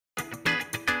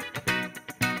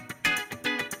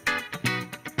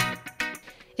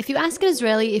If you ask an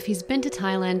Israeli if he's been to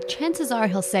Thailand, chances are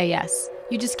he'll say yes.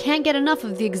 You just can't get enough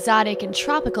of the exotic and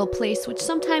tropical place, which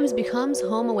sometimes becomes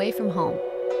home away from home.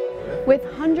 With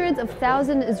hundreds of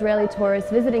thousands of Israeli tourists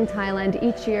visiting Thailand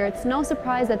each year, it's no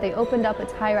surprise that they opened up a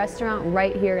Thai restaurant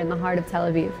right here in the heart of Tel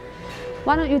Aviv.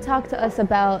 Why don't you talk to us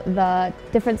about the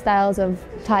different styles of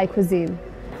Thai cuisine?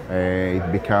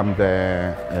 It became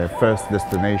the first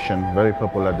destination, very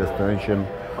popular destination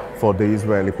for the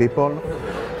Israeli people.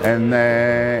 And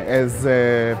as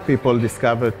people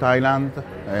discovered Thailand,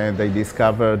 they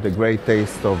discovered the great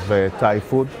taste of Thai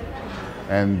food.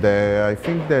 And I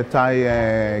think the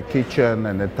Thai kitchen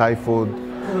and the Thai food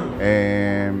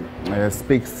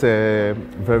speaks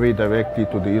very directly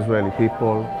to the Israeli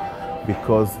people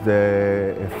because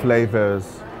the flavors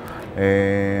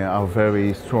are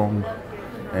very strong.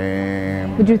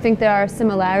 Would you think there are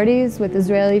similarities with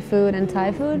Israeli food and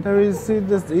Thai food? There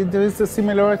is a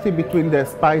similarity between the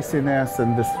spiciness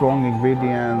and the strong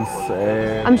ingredients.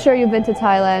 I'm sure you've been to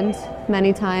Thailand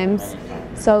many times.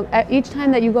 So each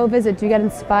time that you go visit, do you get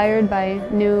inspired by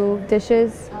new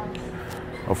dishes?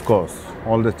 Of course,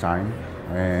 all the time.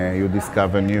 You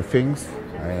discover new things.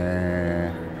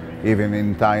 Even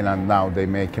in Thailand now, they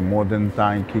make a modern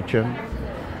Thai kitchen.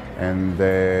 And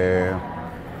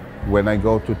when I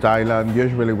go to Thailand,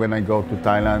 usually when I go to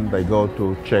Thailand, I go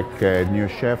to check new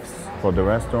chefs for the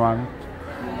restaurant,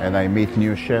 and I meet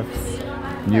new chefs,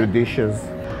 new dishes.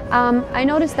 I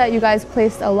noticed that you guys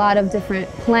placed a lot of different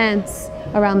plants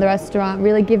around the restaurant,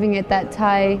 really giving it that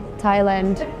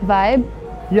Thailand vibe.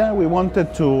 Yeah, we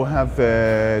wanted to have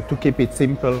to keep it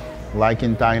simple, like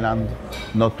in Thailand,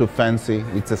 not too fancy.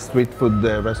 It's a street food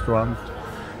restaurant.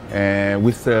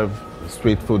 We serve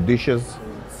street food dishes.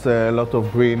 A lot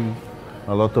of green,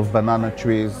 a lot of banana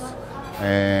trees,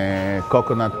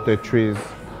 coconut trees.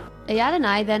 Ayad and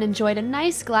I then enjoyed a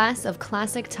nice glass of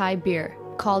classic Thai beer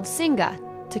called Singa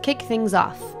to kick things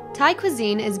off. Thai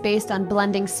cuisine is based on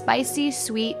blending spicy,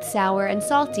 sweet, sour, and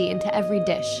salty into every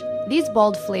dish. These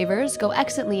bold flavors go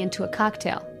excellently into a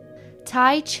cocktail.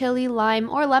 Thai, chili, lime,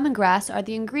 or lemongrass are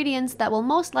the ingredients that will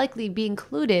most likely be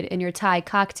included in your Thai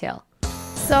cocktail.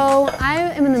 So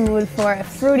I am in the mood for a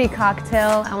fruity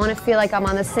cocktail. I want to feel like I'm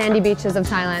on the sandy beaches of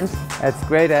Thailand. That's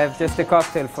great. I have just a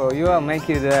cocktail for you. I'll make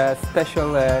you the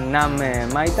special Nam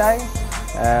Mai Tai.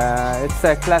 It's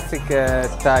a classic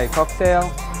Thai cocktail.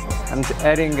 I'm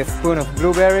adding a spoon of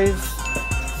blueberries,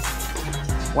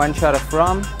 1 shot of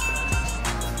rum,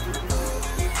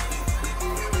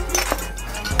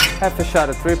 half a shot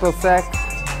of triple sec,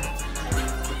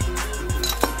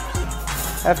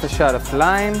 half a shot of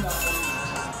lime,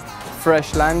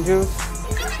 fresh lime juice,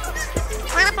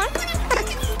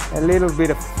 a little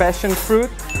bit of passion fruit,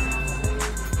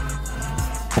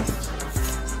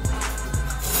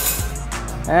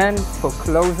 and for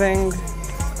closing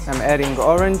I'm adding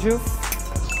orange juice.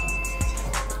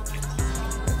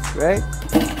 That's great.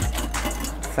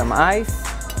 Some ice.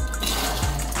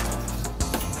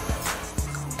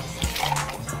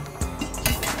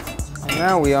 And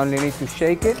now we only need to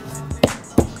shake it.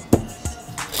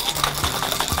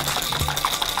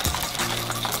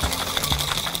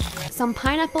 Some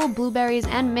pineapple, blueberries,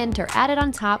 and mint are added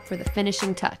on top for the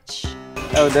finishing touch.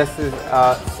 Oh, this is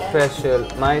our special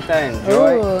Mai Tai.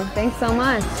 Enjoy. Ooh, thanks so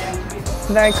much.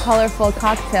 Very colorful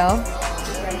cocktail.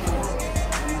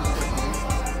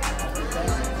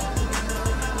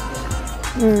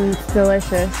 It's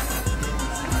delicious.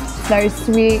 Very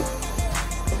sweet,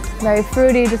 very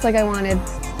fruity, just like I wanted.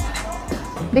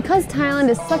 Because Thailand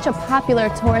is such a popular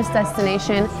tourist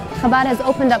destination, Chabad has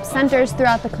opened up centers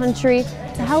throughout the country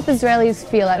to help Israelis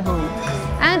feel at home.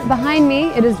 And behind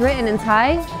me, it is written in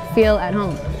Thai, feel at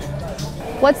home.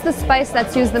 What's the spice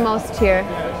that's used the most here?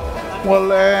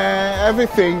 Well,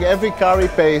 everything, every curry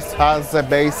paste has a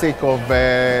basic of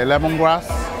lemongrass,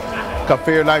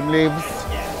 kaffir lime leaves,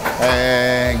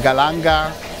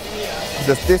 galanga.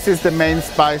 This is the main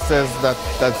spices that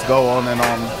go on and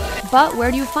on. But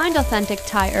where do you find authentic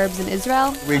Thai herbs in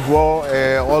Israel? We grow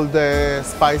all the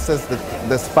spices,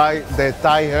 the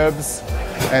Thai herbs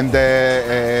and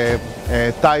the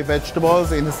Thai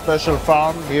vegetables in a special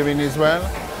farm here in Israel,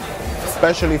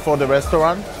 especially for the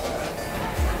restaurant.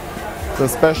 The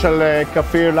special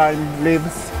kaffir lime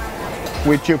leaves,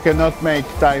 which you cannot make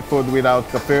Thai food without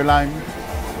kaffir lime.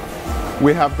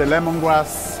 We have the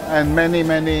lemongrass and many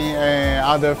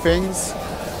other things.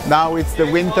 Now it's the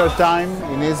winter time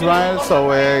in Israel,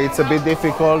 so it's a bit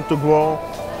difficult to grow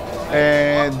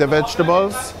the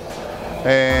vegetables.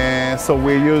 So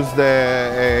we use the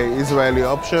Israeli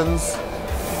options.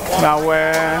 Now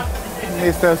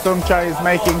Mr. Sungcha is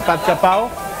making pad kapao,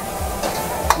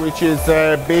 which is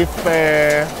beef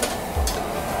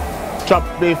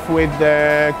chopped beef with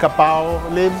kapow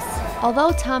leaves.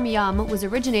 Although Tom Yum was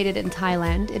originated in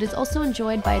Thailand, it is also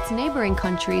enjoyed by its neighboring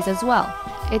countries as well.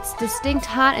 Its distinct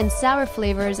hot and sour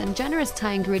flavors and generous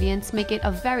Thai ingredients make it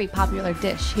a very popular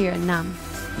dish here in Nam.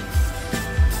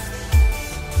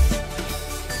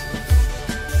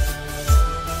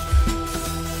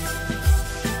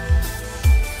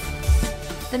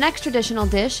 The next traditional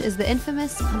dish is the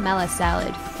infamous pamela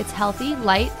salad. It's healthy,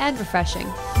 light, and refreshing.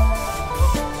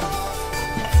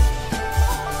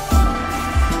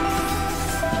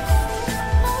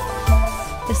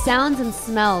 The sounds and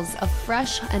smells of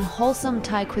fresh and wholesome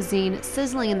Thai cuisine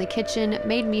sizzling in the kitchen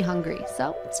made me hungry,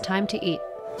 so it's time to eat.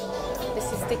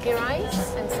 This is sticky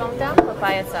rice and somtam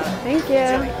papaya salad. Thank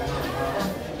you.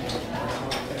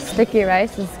 Sticky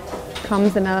rice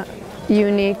comes in a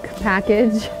unique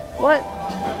package. What?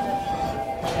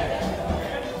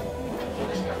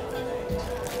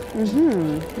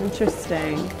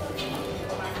 Interesting.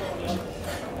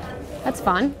 That's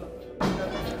fun.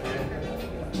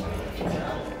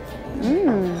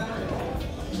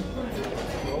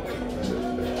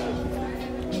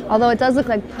 Although it does look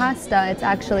like pasta, it's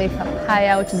actually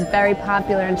papaya, which is very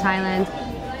popular in Thailand.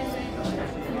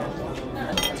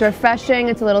 It's refreshing,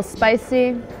 it's a little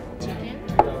spicy.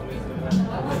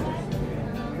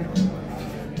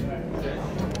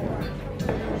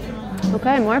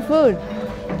 Okay, more food.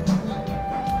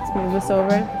 Let's move this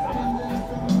over.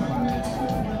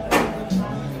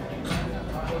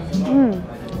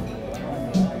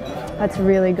 That's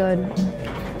really good.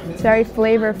 It's very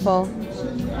flavorful.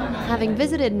 Having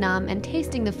visited Nam and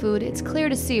tasting the food, it's clear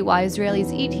to see why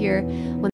Israelis eat here when